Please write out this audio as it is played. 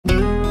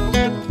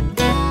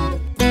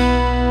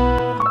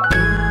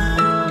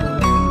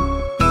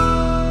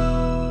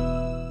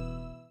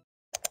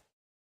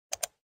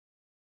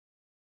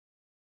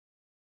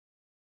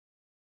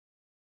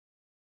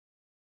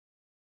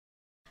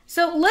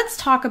So let's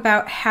talk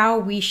about how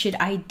we should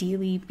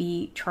ideally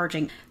be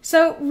charging.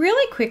 So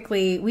really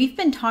quickly, we've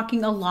been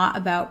talking a lot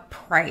about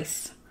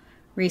price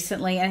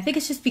recently, and I think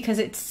it's just because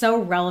it's so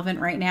relevant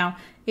right now.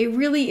 It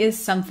really is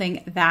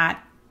something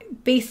that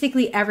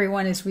basically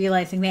everyone is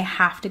realizing they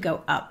have to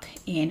go up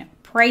in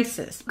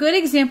prices. Good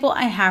example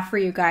I have for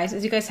you guys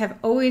is you guys have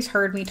always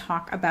heard me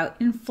talk about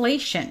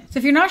inflation. So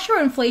if you're not sure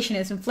what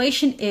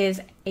inflation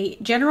is a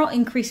general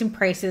increase in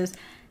prices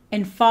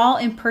and fall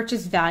in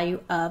purchase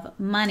value of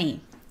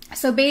money.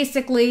 So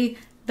basically,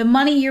 the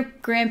money your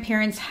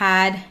grandparents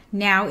had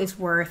now is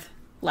worth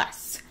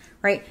less,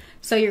 right?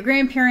 So your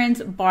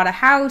grandparents bought a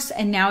house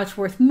and now it's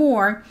worth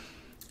more.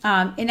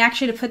 And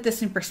actually, to put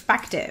this in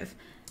perspective,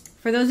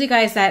 for those of you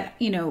guys that,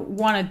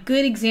 want a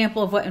good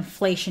example of what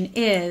inflation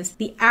is,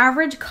 the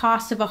average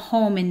cost of a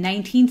home in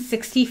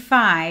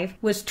 1965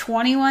 was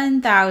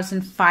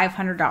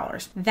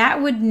 $21,500.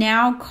 That would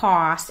now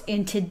cost,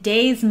 in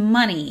today's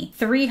money,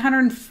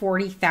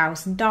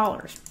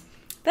 $340,000.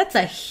 That's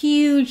a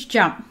huge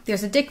jump.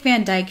 There's a Dick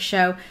Van Dyke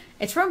show.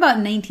 It's from about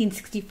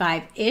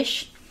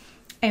 1965-ish.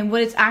 And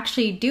what it's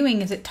actually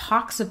doing is it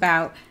talks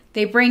about,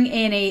 they bring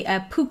in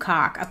a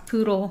poodcock, a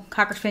poodle,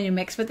 cocker spaniel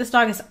mix, but this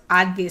dog is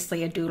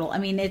obviously a doodle. I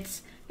mean,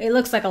 it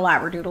looks like a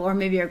labradoodle or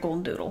maybe a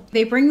golden doodle.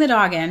 They bring the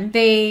dog in.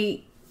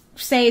 They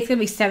say it's going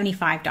to be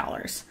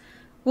 $75.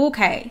 Well,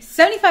 okay,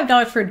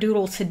 $75 for a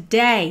doodle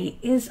today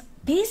is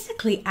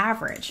basically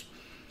average.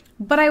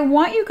 But I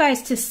want you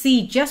guys to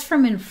see, just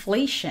from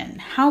inflation,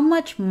 how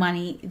much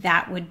money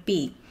that would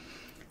be.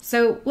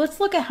 So let's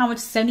look at how much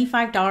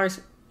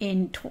 $75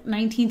 in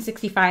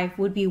 1965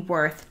 would be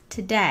worth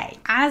today.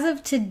 As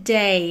of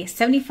today,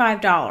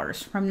 $75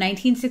 from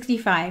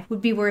 1965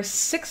 would be worth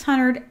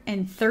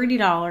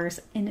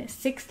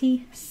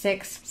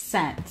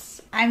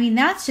 $630.66. I mean,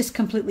 that's just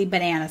completely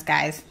bananas,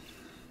 guys.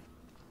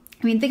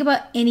 I mean, think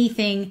about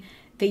anything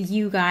that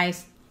you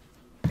guys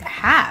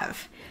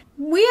have.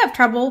 We have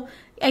trouble.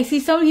 I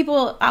see so many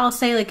people, I'll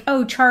say like,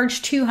 oh,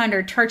 charge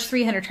 $200, charge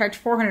 $300,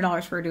 charge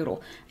 $400 for a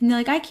doodle. And they're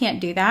like, I can't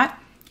do that.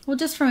 Well,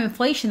 just from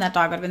inflation, that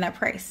dog would have been that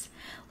price.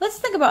 Let's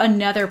think about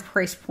another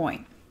price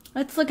point.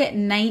 Let's look at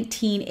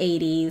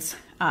 1980s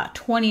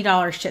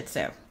 $20 Shih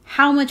Tzu.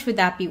 How much would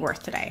that be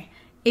worth today?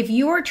 If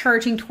you were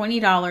charging $20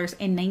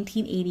 in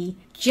 1980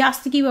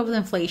 just to keep up with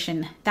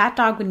inflation, that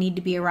dog would need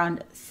to be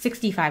around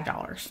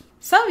 $65.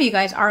 Some of you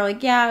guys are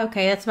like, yeah,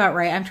 okay, that's about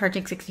right. I'm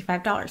charging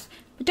 $65.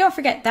 But don't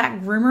forget,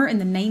 that groomer in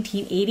the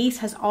 1980s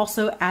has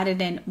also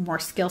added in more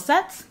skill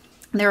sets.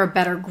 They're a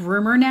better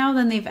groomer now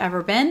than they've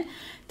ever been.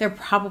 They're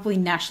probably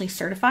nationally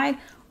certified,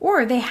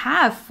 or they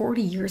have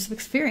 40 years of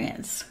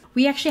experience.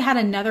 We actually had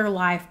another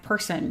live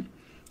person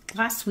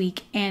last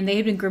week, and they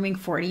had been grooming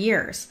 40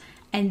 years,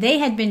 and they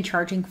had been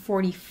charging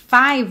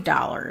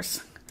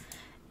 $45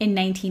 in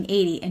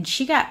 1980, and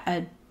she got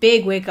a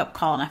big wake-up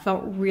call, and I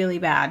felt really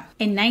bad.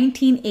 In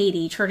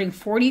 1980, charging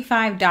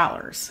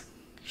 $45,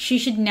 she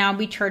should now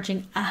be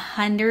charging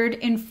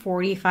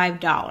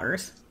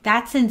 $145.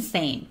 That's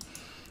insane.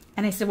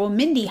 And I said, well,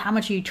 Mindy, how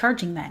much are you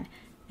charging then?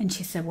 And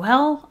she said,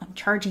 well, I'm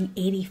charging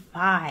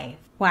 $85.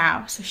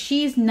 Wow. So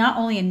she's not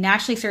only a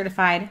nationally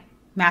certified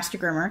master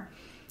groomer,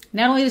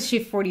 not only does she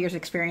have 40 years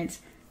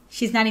experience,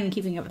 she's not even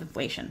keeping up with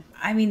inflation.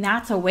 I mean,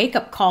 that's a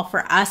wake-up call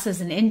for us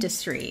as an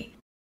industry.